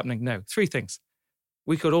 Is it happening? No. 3 things.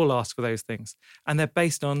 We could all ask for those things. And they're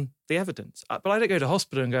based on the evidence. But I don't go to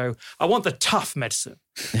hospital and go, I want the tough medicine.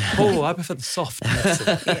 I prefer the soft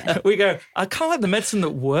medicine. Yeah. We go, I kind of like the medicine that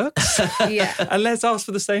works. Yeah. And let's ask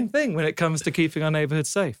for the same thing when it comes to keeping our neighbourhood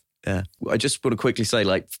safe. Yeah. I just want to quickly say,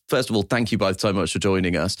 first of all, thank you both so much for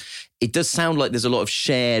joining us. It does sound like there's a lot of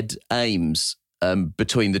shared aims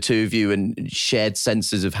between the two of you and shared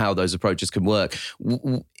senses of how those approaches can work.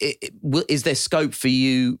 Is there scope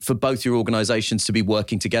for both your organisations to be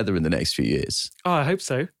working together in the next few years? Oh, I hope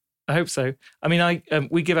so. I mean,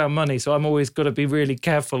 we give out money, so I'm always got to be really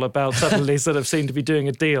careful about suddenly sort of seem to be doing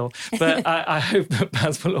a deal. But I hope that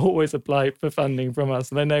Baz will always apply for funding from us.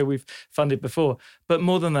 And I know we've funded before. But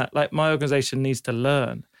more than that, my organisation needs to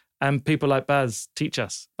learn. And people like Baz teach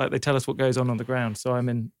us, they tell us what goes on the ground. So I'm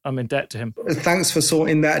in debt to him. Thanks for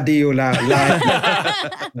sorting that deal out.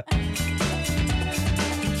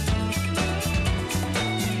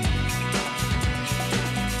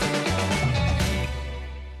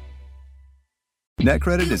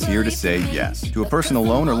 NetCredit is here to say yes to a personal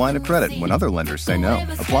loan or line of credit when other lenders say no.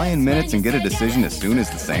 Apply in minutes and get a decision as soon as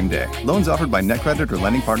the same day. Loans offered by NetCredit or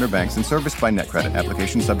lending partner banks and serviced by NetCredit.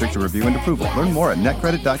 Application subject to review and approval. Learn more at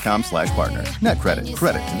netcredit.com/partners. NetCredit.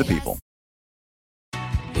 Credit to the people.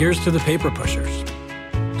 Here's to the paper pushers,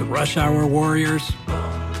 the rush hour warriors,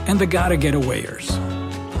 and the gotta get awayers.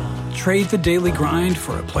 Trade the daily grind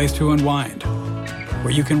for a place to unwind,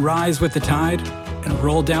 where you can rise with the tide and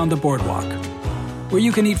roll down the boardwalk, where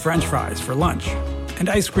you can eat French fries for lunch and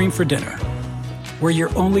ice cream for dinner, where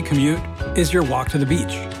your only commute is your walk to the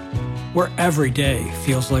beach, where every day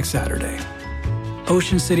feels like Saturday.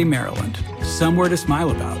 Ocean City, Maryland, somewhere to smile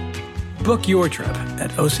about. Book your trip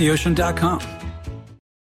at OCOcean.com.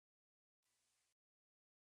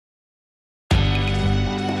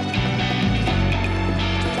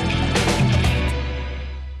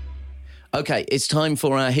 Okay, it's time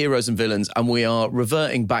for our heroes and villains, and we are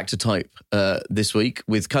reverting back to type this week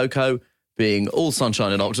with Coco being all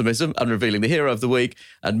sunshine and optimism and revealing the hero of the week,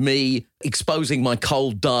 and me exposing my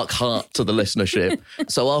cold, dark heart to the listenership.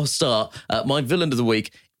 So I'll start. My villain of the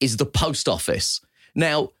week is the post office.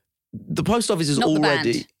 Now, the post office is Not the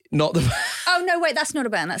already... band. Not the... Oh, no, wait, that's not a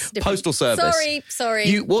band. That's different. Postal Service.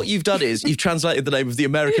 Sorry. What you've done is you've translated the name of the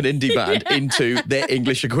American indie band into their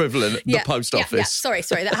English equivalent, the Post Office. Yeah.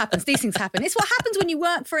 Sorry, that happens. These things happen. It's what happens when you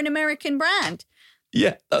work for an American brand.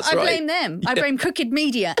 Yeah, that's right. I blame them. Yeah. I blame Crooked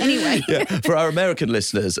Media. Anyway. Yeah. For our American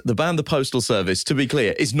listeners, the band The Postal Service, to be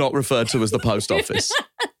clear, is not referred to as the Post Office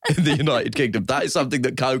in the United Kingdom. That is something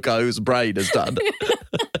that Coco's brain has done.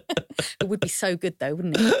 It would be so good, though,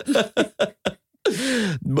 wouldn't it?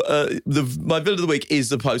 My villain of the week is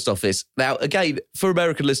the post office. Now, again, for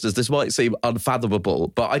American listeners, this might seem unfathomable,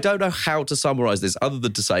 but I don't know how to summarise this other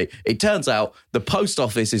than to say it turns out the post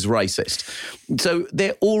office is racist. So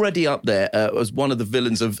they're already up there as one of the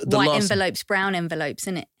villains of the White last... envelopes, brown envelopes,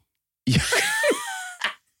 isn't it? Yeah.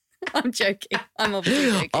 I'm joking. I'm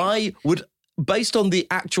obviously joking. I would... Based on the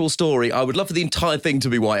actual story, I would love for the entire thing to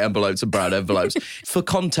be white envelopes and brown envelopes. For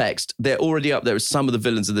context, they're already up there as some of the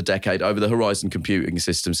villains of the decade over the Horizon Computing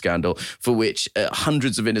System scandal, for which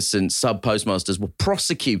hundreds of innocent sub-postmasters were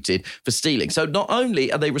prosecuted for stealing. So not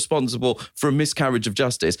only are they responsible for a miscarriage of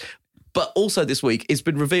justice, but also this week it's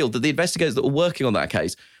been revealed that the investigators that were working on that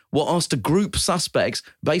case were asked to group suspects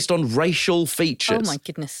based on racial features. Oh, my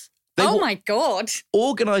goodness. My God.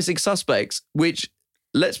 Organising suspects, which...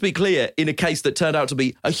 Let's be clear, in a case that turned out to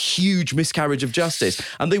be a huge miscarriage of justice.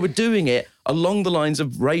 And they were doing it along the lines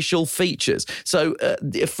of racial features. So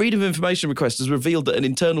the Freedom of Information request has revealed that an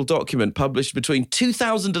internal document published between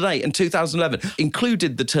 2008 and 2011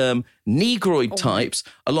 included the term Negroid types,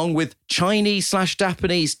 along with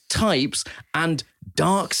Chinese/Japanese types and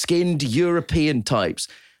dark-skinned European types.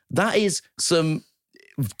 That is some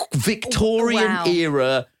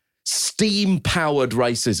Victorian-era steam-powered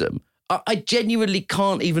racism. I genuinely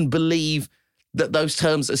can't even believe that those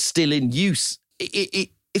terms are still in use.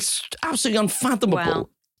 It's absolutely unfathomable. Wow.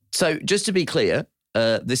 So just to be clear,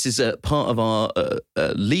 this is a part of our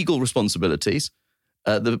legal responsibilities.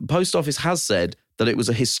 The Post Office has said that it was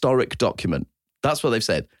a historic document. That's what they've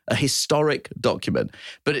said, a historic document.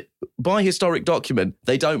 But by historic document,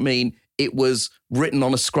 they don't mean it was written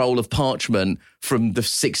on a scroll of parchment from the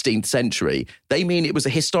 16th century. They mean it was a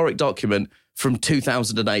historic document from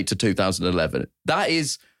 2008 to 2011. That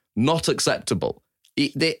is not acceptable.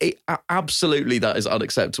 Absolutely, that is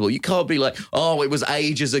unacceptable. You can't be like, oh, it was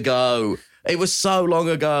ages ago. It was so long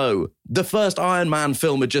ago. The first Iron Man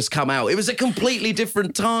film had just come out. It was a completely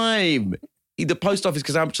different time. The Post Office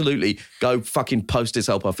can absolutely go fucking post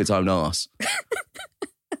itself off its own arse.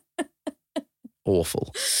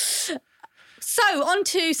 Awful. So, on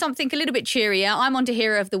to something a little bit cheerier. I'm on to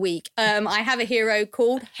Hero of the Week. I have a hero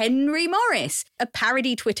called Henry Morris, a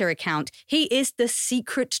parody Twitter account. He is the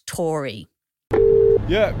secret Tory.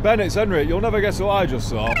 Yeah, Ben, it's Henry. You'll never guess what I just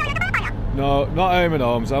saw. No, not Eamon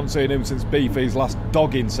Holmes. I haven't seen him since Beefy's last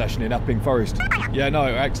dogging session in Epping Forest. Yeah, no,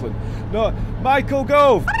 excellent. No, Michael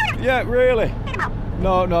Gove. Yeah, really.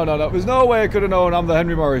 No. There's no way I could have known I'm the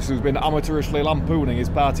Henry Morris who's been amateurishly lampooning his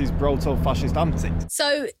party's proto-fascist antics.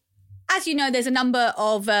 So, as you know, there's a number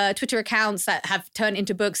of Twitter accounts that have turned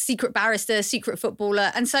into books, Secret Barrister, Secret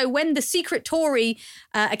Footballer. And so when the Secret Tory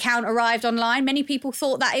account arrived online, many people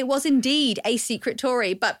thought that it was indeed a secret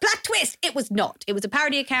Tory. But plot twist, it was not. It was a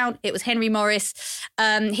parody account. It was Henry Morris.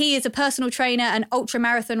 He is a personal trainer and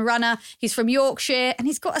ultra-marathon runner. He's from Yorkshire and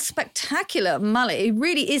he's got a spectacular mullet. It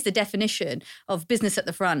really is the definition of business at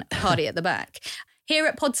the front, party at the back. Here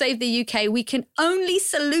at Pod Save the UK, we can only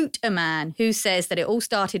salute a man who says that it all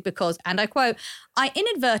started because, and I quote, I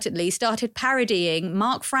inadvertently started parodying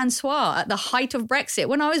Marc Francois at the height of Brexit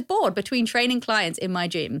when I was bored between training clients in my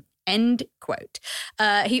gym. End quote.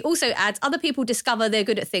 He also adds, other people discover they're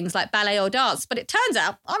good at things like ballet or dance, but it turns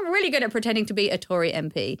out I'm really good at pretending to be a Tory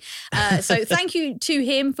MP. So thank you to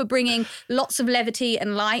him for bringing lots of levity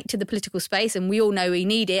and light to the political space, and we all know we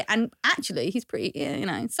need it. And actually, he's pretty, you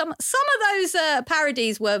know, some of those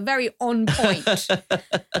parodies were very on point.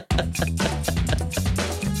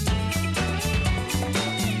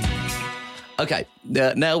 Okay,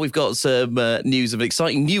 now we've got some news of an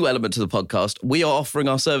exciting new element to the podcast. We are offering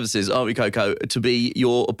our services, aren't we, Coco, to be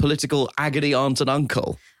your political agony aunt and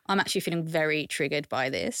uncle. I'm actually feeling very triggered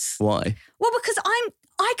by this. Why? Well, because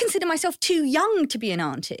I consider myself too young to be an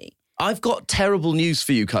auntie. I've got terrible news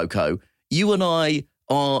for you, Coco. You and I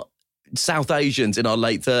are South Asians in our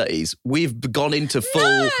late 30s. We've gone into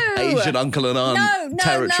full Asian uncle and aunt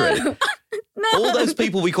territory. No. All those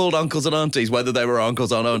people we called uncles and aunties, whether they were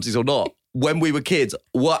uncles and aunties or not, when we were kids,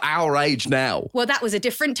 were our age now. Well, that was a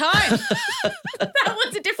different time. That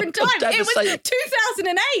was a different time. It was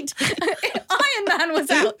 2008. Iron Man was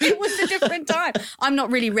out. It was a different time. I'm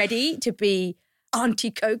not really ready to be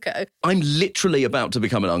Auntie Coco. I'm literally about to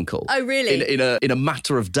become an uncle. Oh, really? In a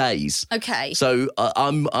matter of days. Okay. So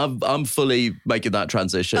I'm fully making that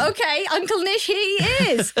transition. Okay, Uncle Nish, here he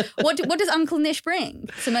is. What does Uncle Nish bring?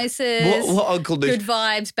 Samosas, what Uncle Nish, good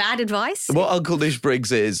vibes, bad advice? What Uncle Nish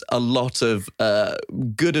brings is a lot of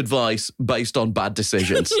good advice based on bad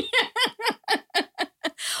decisions.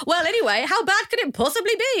 Well, anyway, how bad could it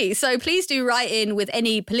possibly be? So please do write in with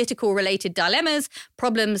any political-related dilemmas,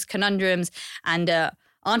 problems, conundrums, and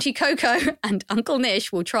Auntie Coco and Uncle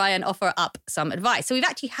Nish will try and offer up some advice. So we've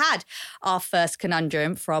actually had our first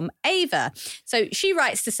conundrum from Ava. So she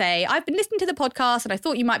writes to say, I've been listening to the podcast and I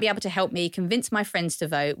thought you might be able to help me convince my friends to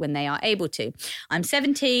vote when they are able to. I'm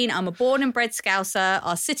 17, I'm a born and bred Scouser.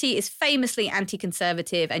 Our city is famously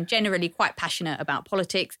anti-conservative and generally quite passionate about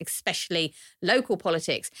politics, especially local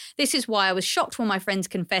politics. This is why I was shocked when my friends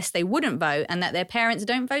confessed they wouldn't vote and that their parents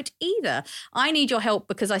don't vote either. I need your help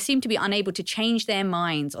because I seem to be unable to change their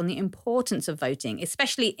mind on the importance of voting,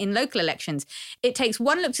 especially in local elections. It takes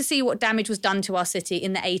one look to see what damage was done to our city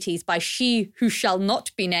in the 80s by she who shall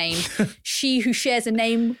not be named, she who shares a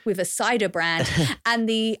name with a cider brand, and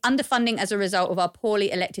the underfunding as a result of our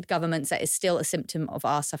poorly elected governments that is still a symptom of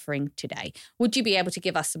our suffering today. Would you be able to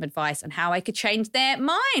give us some advice on how I could change their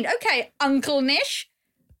mind? Okay, Uncle Nish.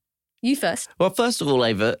 You first. Well, first of all,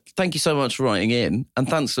 Ava, thank you so much for writing in, and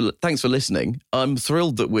thanks for listening. I'm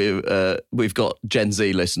thrilled that we've got Gen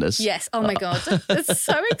Z listeners. Yes. Oh my God, that's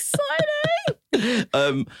so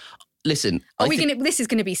exciting. Listen, this is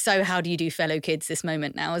going to be so how do you do fellow kids this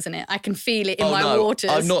moment now, isn't it? I can feel it in my waters.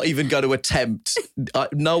 I'm not even going to attempt.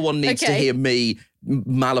 No one needs to hear me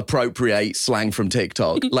malappropriate slang from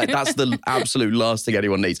TikTok. Like, that's the absolute last thing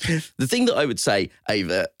anyone needs. The thing that I would say,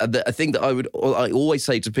 Ava, the thing that I always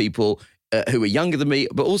say to people who are younger than me,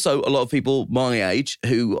 but also a lot of people my age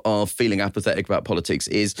who are feeling apathetic about politics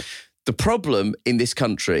is the problem in this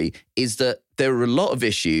country is that there are a lot of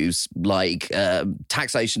issues like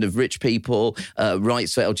taxation of rich people,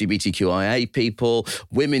 rights for LGBTQIA people,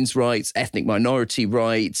 women's rights, ethnic minority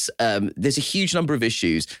rights. There's a huge number of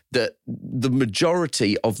issues that the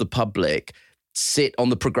majority of the public sit on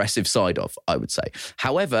the progressive side of, I would say.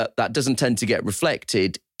 However, that doesn't tend to get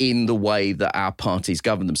reflected in the way that our parties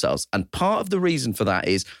govern themselves. And part of the reason for that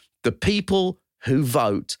is the people who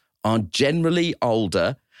vote are generally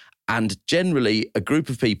older and generally a group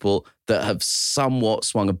of people that have somewhat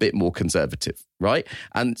swung a bit more conservative, right?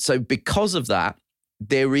 And so because of that,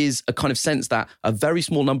 there is a kind of sense that a very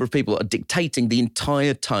small number of people are dictating the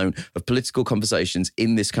entire tone of political conversations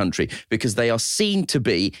in this country because they are seen to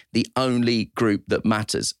be the only group that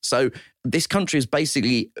matters. So this country has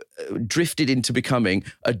basically drifted into becoming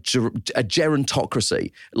a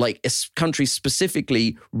gerontocracy, like a country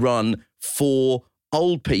specifically run for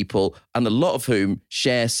old people, and a lot of whom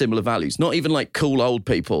share similar values. Not even like cool old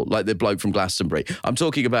people like the bloke from Glastonbury. I'm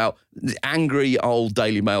talking about the angry old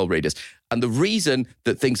Daily Mail readers. And the reason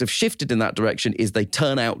that things have shifted in that direction is they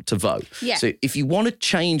turn out to vote. Yeah. So if you want to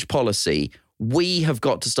change policy, we have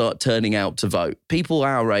got to start turning out to vote. People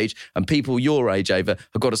our age and people your age, Ava,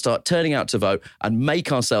 have got to start turning out to vote and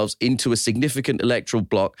make ourselves into a significant electoral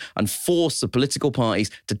bloc and force the political parties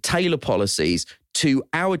to tailor policies to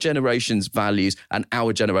our generation's values and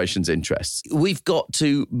our generation's interests. We've got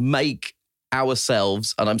to make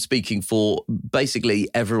ourselves, and I'm speaking for basically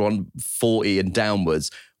everyone 40 and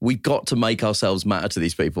downwards, we've got to make ourselves matter to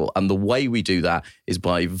these people. And the way we do that is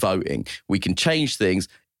by voting. We can change things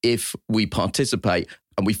if we participate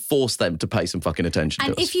and we force them to pay some fucking attention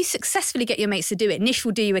to us. And if you successfully get your mates to do it, Nish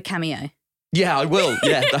will do you a cameo. Yeah, I will.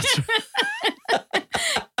 Yeah, that's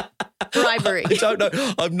bribery. I don't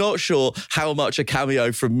know. I'm not sure how much a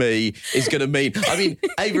cameo from me is going to mean. I mean,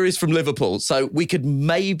 Ava is from Liverpool, so we could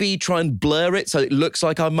maybe try and blur it so it looks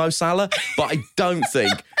like I'm Mo Salah, but I don't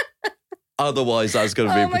think otherwise that's going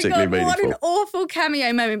to be particularly meaningful. What an awful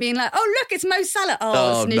cameo moment, being like, oh, look, it's Mo Salah.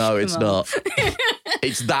 Oh no, it's not.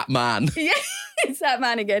 It's that man. Yeah. It's that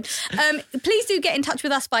man again. Please do get in touch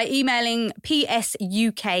with us by emailing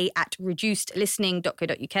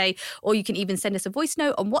psuk@reducedlistening.co.uk, or you can even send us a voice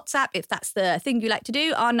note on WhatsApp if that's the thing you like to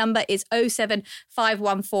do. Our number is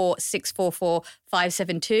 07514 644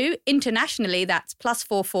 572. Internationally, that's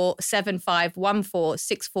 +44 7514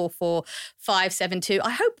 644 572. I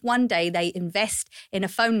hope one day they invest in a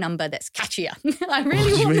phone number that's catchier. I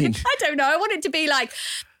really want it. I don't know. I want it to be like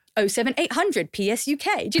 07800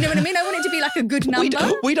 PSUK. Do you know what I mean? I want it to be like a good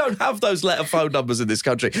number. We don't have those letter phone numbers in this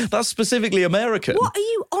country. That's specifically American. What are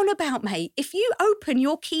you on about, mate? If you open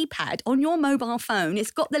your keypad on your mobile phone,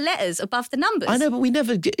 it's got the letters above the numbers. I know, but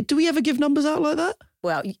do we ever give numbers out like that?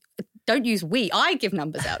 Well, don't use we. I give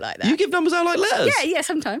numbers out like that. You give numbers out like letters? Yeah,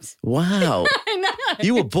 sometimes. Wow. I know.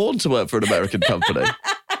 You were born to work for an American company.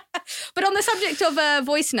 But on the subject of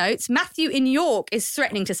voice notes, Matthew in York is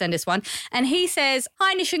threatening to send us one. And he says,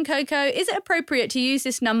 hi, Nish and Coco, is it appropriate to use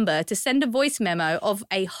this number to send a voice memo of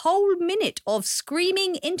a whole minute of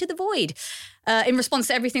screaming into the void in response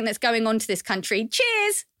to everything that's going on to this country?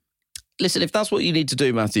 Cheers! Listen, if that's what you need to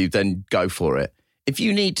do, Matthew, then go for it. If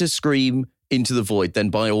you need to scream into the void, then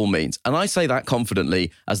by all means. And I say that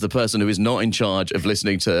confidently as the person who is not in charge of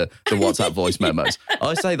listening to the WhatsApp voice memos.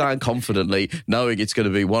 I say that confidently, knowing it's going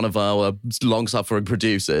to be one of our long-suffering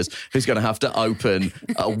producers who's going to have to open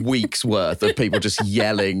a week's worth of people just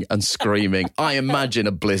yelling and screaming. I imagine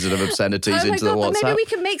a blizzard of obscenities into the WhatsApp. Maybe we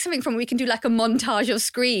can make something from it. We can do like a montage of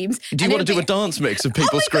screams. Do you want to do a dance mix of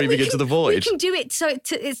people screaming into the void? We can do it so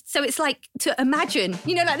it's like to imagine,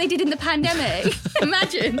 like they did in the pandemic.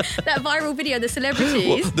 Imagine that viral video, the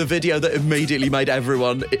celebrities. Well, the video that immediately made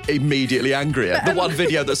everyone immediately angrier. The one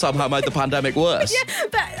video that somehow made the pandemic worse. Yeah,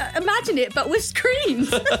 but imagine it, but with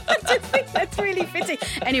screams. I just think that's really fitting.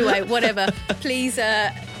 Anyway, whatever. Please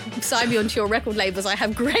sign me onto your record labels. I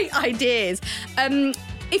have great ideas.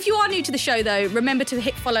 If you are new to the show, though, remember to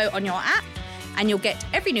hit follow on your app, and you'll get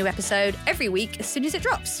every new episode every week as soon as it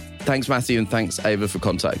drops. Thanks, Matthew, and thanks, Ava, for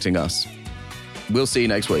contacting us. We'll see you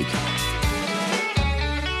next week.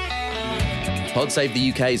 Pod Save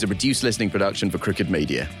the UK is a reduced listening production for Crooked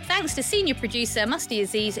Media. Thanks to senior producer Musty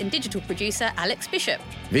Aziz and digital producer Alex Bishop.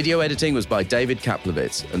 Video editing was by David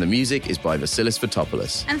Kaplowitz, and the music is by Vasilis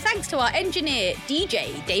Fotopoulos. And thanks to our engineer,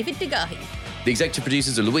 DJ David Degahi. The executive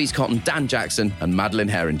producers are Louise Cotton, Dan Jackson, and Madeline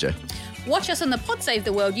Herringer. Watch us on the Pod Save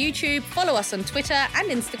the World YouTube, follow us on Twitter and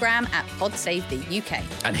Instagram at Pod Save the UK.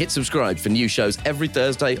 And hit subscribe for new shows every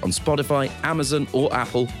Thursday on Spotify, Amazon, or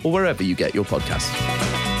Apple, or wherever you get your podcasts.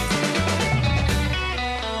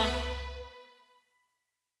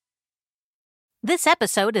 This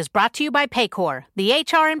episode is brought to you by Paycor, the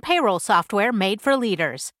HR and payroll software made for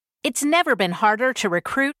leaders. It's never been harder to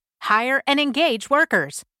recruit, hire, and engage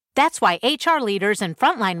workers. That's why HR leaders and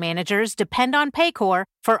frontline managers depend on Paycor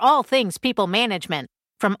for all things people management,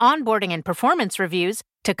 from onboarding and performance reviews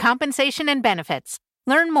to compensation and benefits.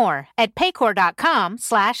 Learn more at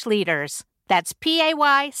paycor.com/leaders. That's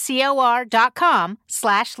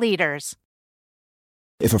paycor.com/leaders.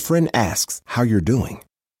 If a friend asks how you're doing,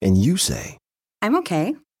 and you say, I'm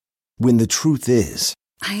okay. When the truth is,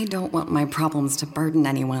 I don't want my problems to burden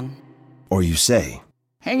anyone. Or you say,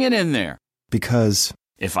 hang it in there. Because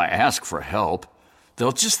if I ask for help,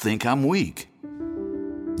 they'll just think I'm weak.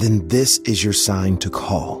 Then this is your sign to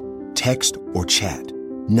call, text, or chat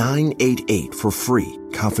 988 for free,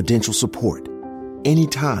 confidential support.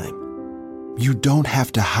 Anytime. You don't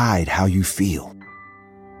have to hide how you feel.